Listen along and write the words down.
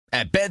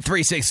At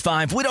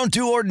Bet365, we don't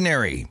do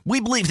ordinary. We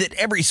believe that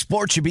every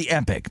sport should be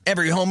epic.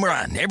 Every home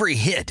run, every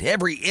hit,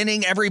 every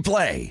inning, every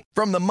play.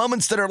 From the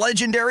moments that are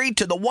legendary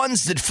to the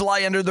ones that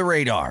fly under the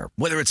radar.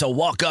 Whether it's a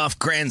walk-off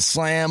grand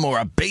slam or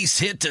a base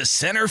hit to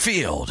center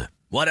field.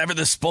 Whatever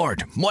the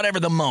sport, whatever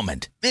the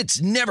moment.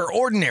 It's never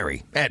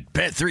ordinary at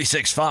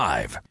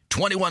Bet365.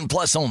 21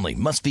 plus only.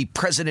 Must be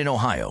present in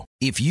Ohio.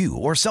 If you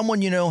or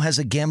someone you know has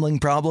a gambling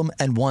problem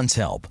and wants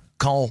help,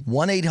 call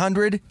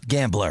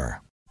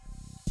 1-800-GAMBLER.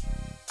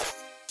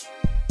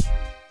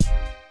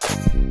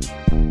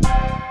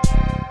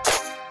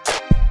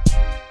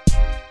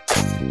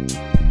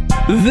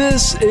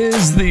 This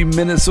is the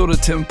Minnesota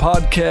Tim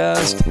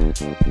podcast.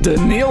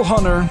 Danielle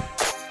Hunter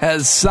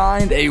has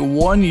signed a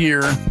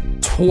 1-year,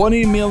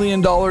 $20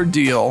 million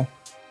deal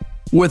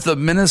with the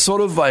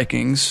Minnesota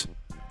Vikings,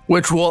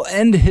 which will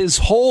end his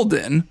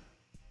hold-in,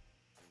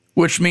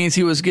 which means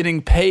he was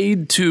getting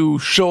paid to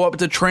show up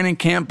to training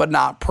camp but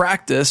not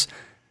practice,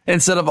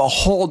 instead of a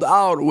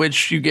holdout,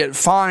 which you get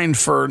fined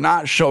for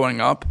not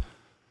showing up.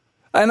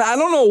 And I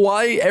don't know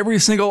why every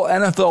single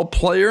NFL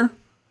player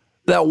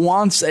that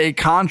wants a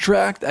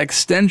contract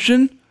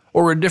extension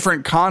or a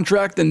different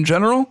contract in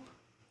general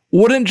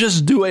wouldn't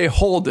just do a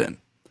hold-in.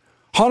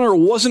 Hunter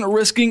wasn't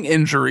risking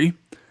injury.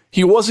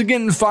 He wasn't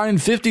getting fined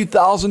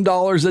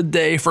 $50,000 a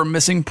day for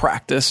missing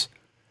practice.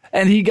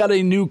 And he got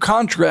a new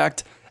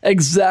contract,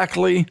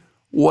 exactly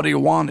what he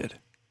wanted.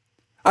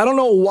 I don't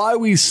know why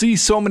we see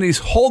so many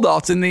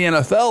holdouts in the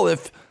NFL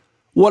if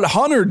what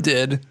Hunter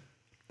did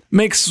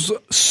makes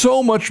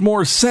so much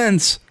more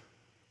sense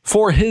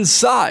for his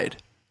side.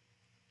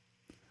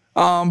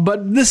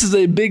 But this is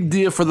a big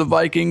deal for the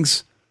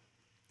Vikings.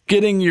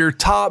 Getting your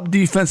top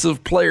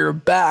defensive player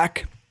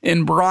back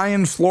in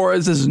Brian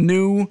Flores'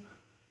 new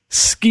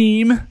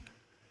scheme.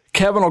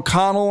 Kevin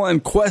O'Connell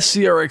and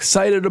Kwesi are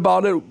excited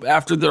about it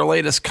after their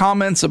latest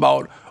comments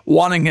about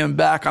wanting him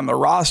back on the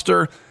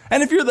roster.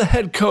 And if you're the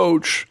head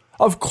coach,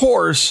 of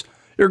course,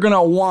 you're going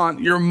to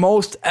want your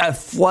most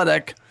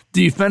athletic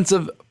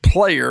defensive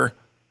player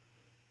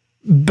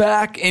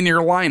back in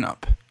your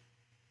lineup,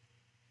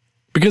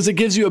 because it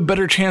gives you a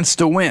better chance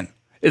to win.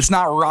 It's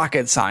not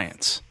rocket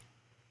science.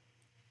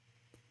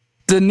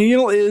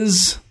 Danielle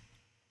is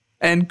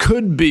and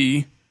could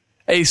be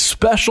a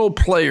special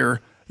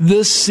player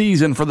this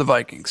season for the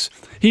Vikings.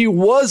 He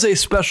was a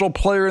special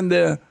player in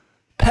the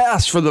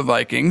past for the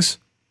Vikings,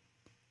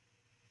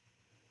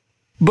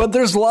 but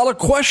there's a lot of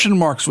question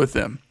marks with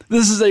him.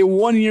 This is a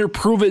 1-year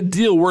prove-it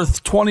deal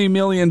worth $20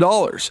 million.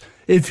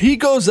 If he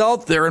goes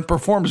out there and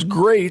performs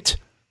great,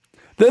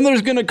 then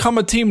there's going to come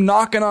a team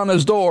knocking on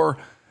his door,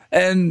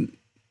 and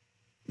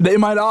they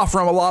might offer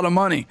him a lot of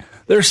money.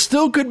 There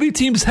still could be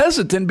teams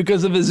hesitant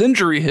because of his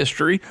injury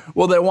history.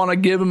 Will they want to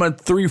give him a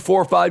 3,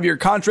 4, 5-year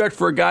contract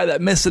for a guy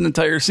that missed an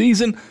entire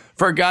season,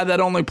 for a guy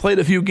that only played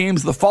a few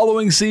games the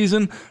following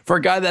season, for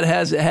a guy that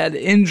has had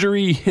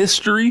injury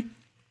history?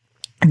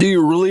 Do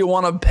you really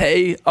want to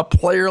pay a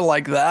player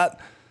like that,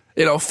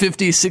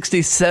 $50, $60,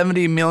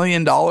 $70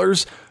 million,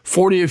 $40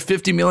 or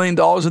 $50 million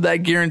of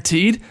that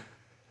guaranteed?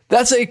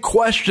 That's a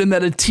question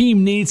that a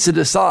team needs to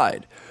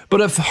decide.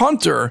 But if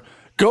Hunter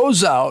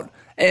goes out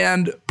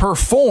and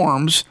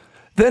performs,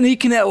 then he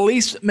can at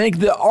least make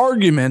the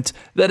argument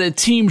that a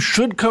team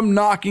should come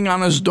knocking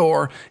on his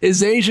door.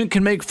 His agent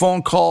can make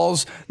phone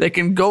calls. They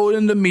can go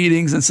into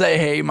meetings and say,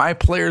 hey, my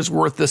player's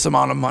worth this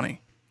amount of money.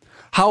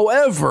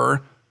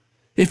 However,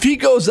 if he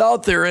goes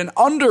out there and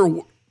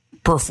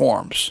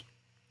underperforms,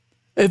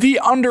 if he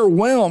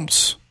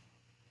underwhelms,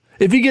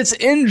 if he gets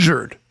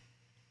injured,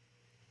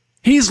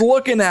 he's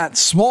looking at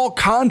small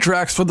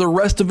contracts for the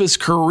rest of his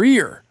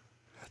career.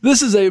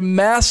 This is a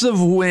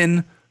massive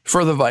win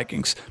for the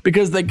Vikings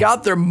because they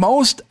got their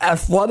most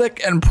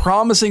athletic and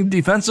promising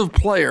defensive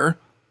player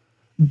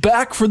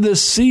back for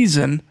this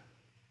season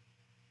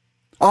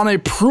on a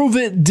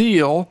prove-it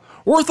deal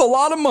worth a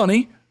lot of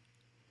money,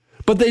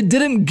 but they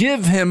didn't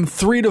give him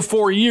 3 to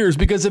 4 years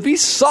because if he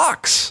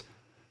sucks,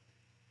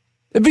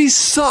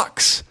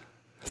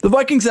 the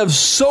Vikings have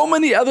so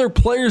many other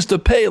players to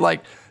pay,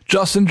 like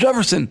Justin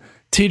Jefferson,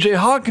 TJ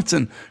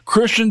Hawkinson,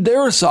 Christian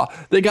Darrisaw.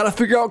 They got to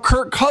figure out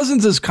Kirk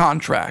Cousins'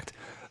 contract.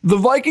 The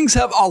Vikings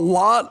have a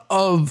lot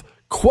of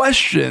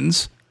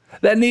questions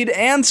that need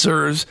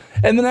answers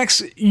in the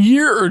next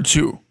year or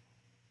two.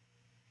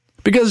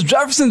 Because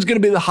Jefferson's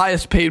going to be the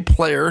highest paid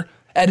player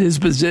at his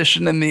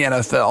position in the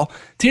NFL.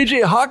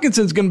 TJ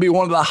Hawkinson's going to be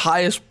one of the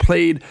highest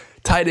paid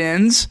tight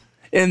ends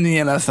in the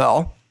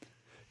NFL.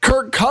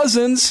 Kirk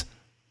Cousins,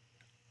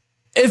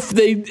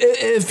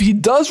 if he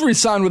does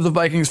resign with the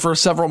Vikings for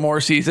several more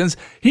seasons,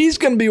 he's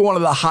going to be one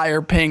of the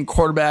higher paying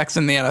quarterbacks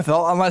in the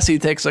NFL unless he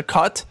takes a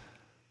cut.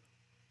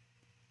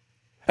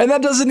 And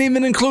that doesn't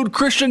even include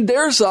Christian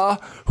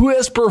Darrisaw, who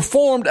has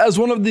performed as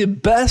one of the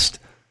best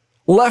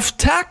left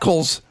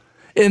tackles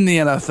in the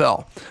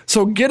NFL.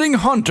 So getting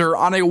Hunter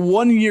on a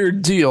 1-year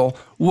deal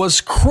was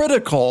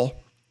critical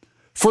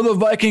for the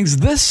Vikings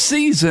this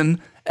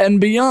season and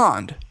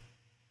beyond.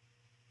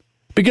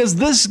 Because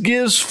this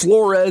gives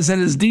Flores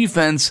and his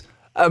defense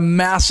a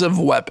massive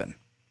weapon.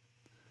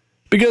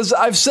 Because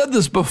I've said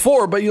this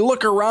before, but you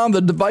look around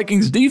the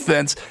Vikings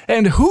defense,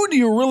 and who do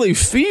you really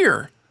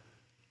fear?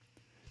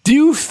 Do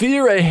you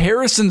fear a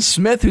Harrison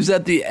Smith who's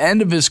at the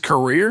end of his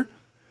career?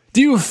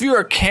 Do you fear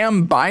a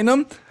Cam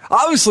Bynum?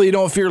 Obviously, you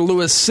don't fear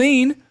Lewis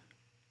Seen.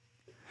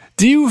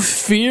 Do you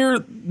fear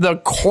the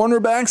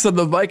cornerbacks that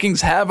the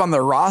Vikings have on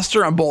their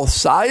roster on both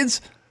sides?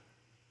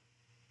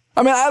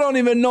 I mean, I don't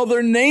even know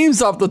their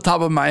names off the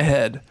top of my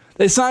head.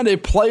 They signed a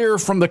player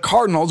from the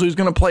Cardinals who's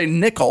going to play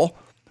nickel,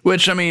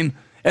 which, I mean,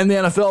 in the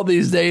NFL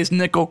these days,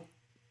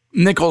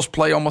 nickels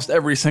play almost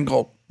every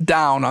single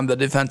down on the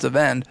defensive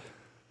end.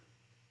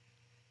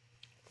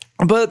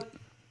 But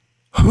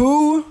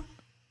who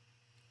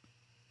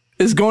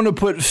is going to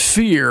put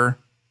fear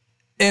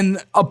in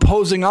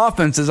opposing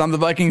offenses on the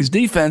Vikings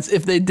defense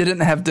if they didn't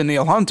have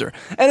Danielle Hunter?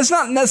 And it's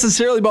not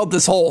necessarily about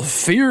this whole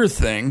fear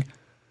thing.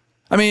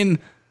 I mean,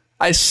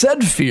 I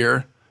said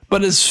fear,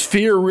 but is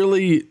fear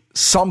really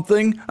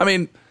something? I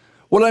mean,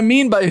 what I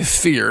mean by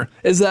fear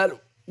is that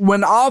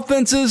when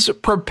offenses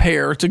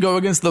prepare to go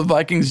against the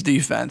Vikings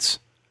defense,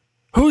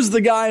 who's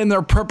the guy in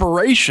their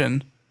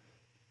preparation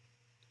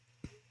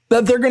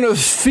that they're going to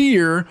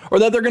fear or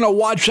that they're going to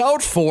watch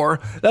out for,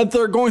 that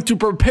they're going to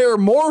prepare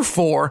more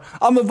for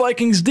on the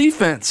Vikings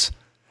defense?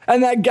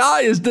 And that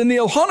guy is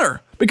Danielle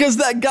Hunter, because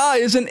that guy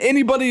isn't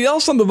anybody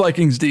else on the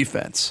Vikings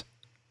defense.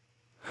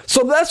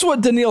 So that's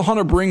what Danielle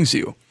Hunter brings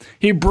you.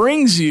 He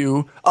brings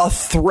you a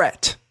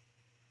threat.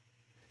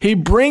 He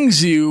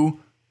brings you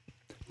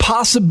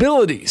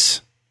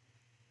possibilities.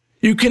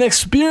 You can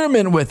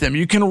experiment with him.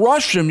 You can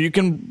rush him. You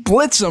can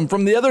blitz him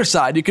from the other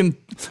side. You can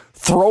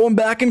throw him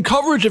back in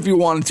coverage if you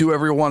wanted to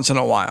every once in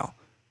a while.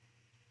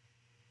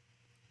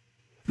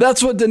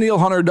 That's what Danielle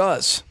Hunter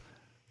does.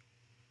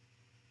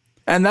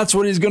 And that's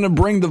what he's going to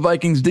bring the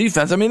Vikings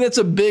defense. I mean, it's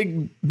a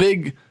big,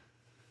 big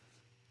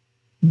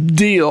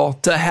deal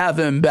to have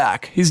him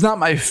back. He's not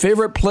my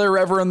favorite player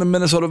ever in the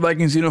Minnesota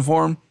Vikings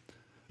uniform,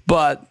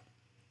 but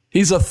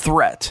he's a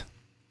threat.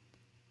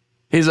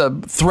 He's a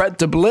threat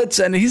to blitz,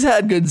 and he's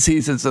had good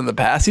seasons in the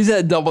past. He's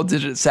had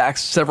double-digit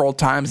sacks several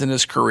times in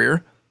his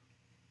career.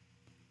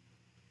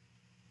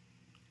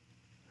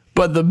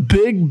 But the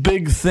big,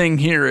 big thing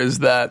here is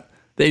that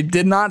they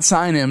did not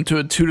sign him to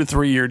a 2 to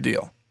 3 year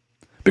deal,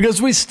 because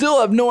we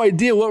still have no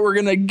idea what we're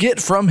going to get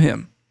from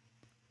him.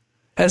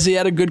 Has he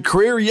had a good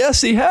career?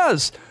 Yes, he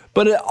has.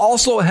 But it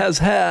also has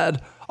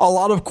had a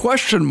lot of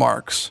question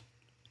marks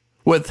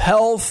with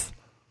health,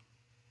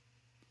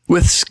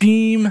 with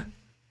scheme.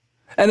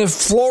 And if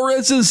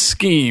Flores'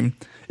 scheme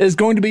is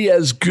going to be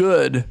as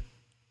good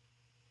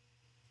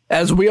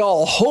as we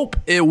all hope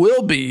it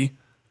will be,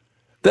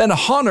 then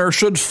Hunter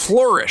should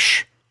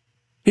flourish.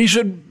 He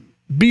should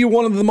be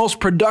one of the most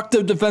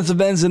productive defensive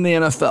ends in the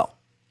NFL.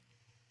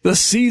 The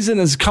season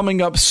is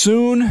coming up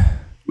soon.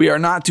 We are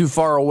not too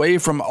far away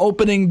from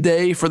opening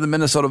day for the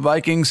Minnesota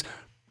Vikings.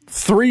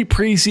 3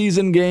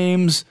 preseason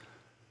games,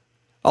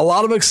 a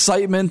lot of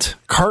excitement.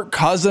 Kirk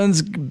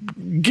Cousins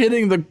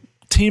getting the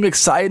team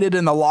excited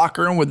in the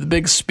locker room with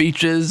big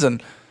speeches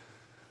and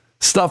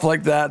stuff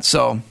like that.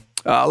 So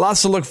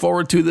lots to look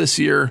forward to this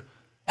year.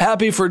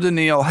 Happy for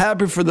Danielle,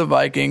 happy for the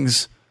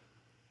Vikings.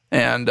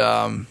 And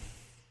I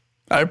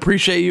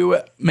appreciate you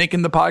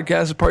making the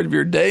podcast a part of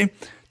your day.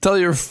 Tell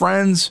your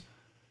friends,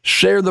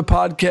 share the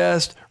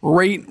podcast,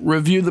 rate,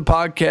 review the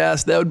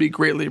podcast. That would be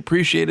greatly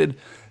appreciated.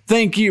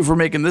 Thank you for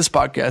making this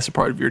podcast a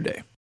part of your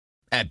day.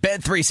 At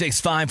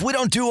Bet365, we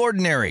don't do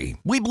ordinary.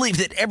 We believe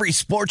that every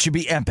sport should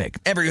be epic.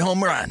 Every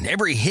home run,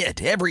 every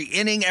hit, every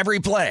inning, every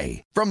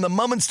play. From the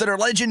moments that are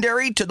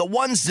legendary to the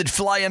ones that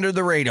fly under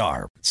the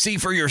radar. See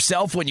for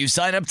yourself when you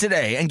sign up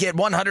today and get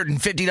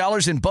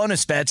 $150 in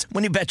bonus bets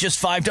when you bet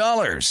just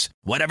 $5.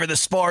 Whatever the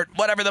sport,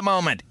 whatever the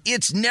moment,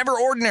 it's never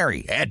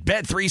ordinary at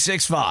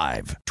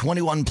Bet365.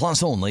 21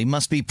 plus only.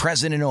 Must be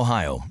present in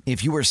Ohio.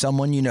 If you or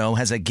someone you know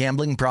has a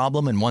gambling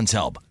problem and wants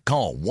help,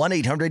 call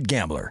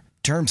 1-800-GAMBLER.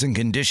 Terms and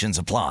conditions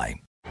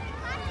apply.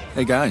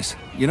 Hey guys,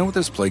 you know what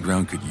this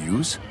playground could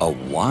use? A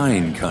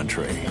wine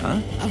country,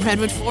 huh? A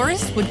redwood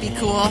forest would be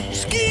cool.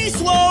 Ski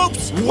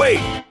slopes!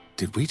 Wait!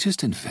 Did we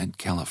just invent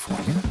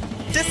California?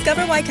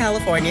 Discover why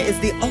California is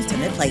the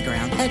ultimate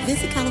playground at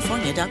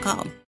visitcalifornia.com.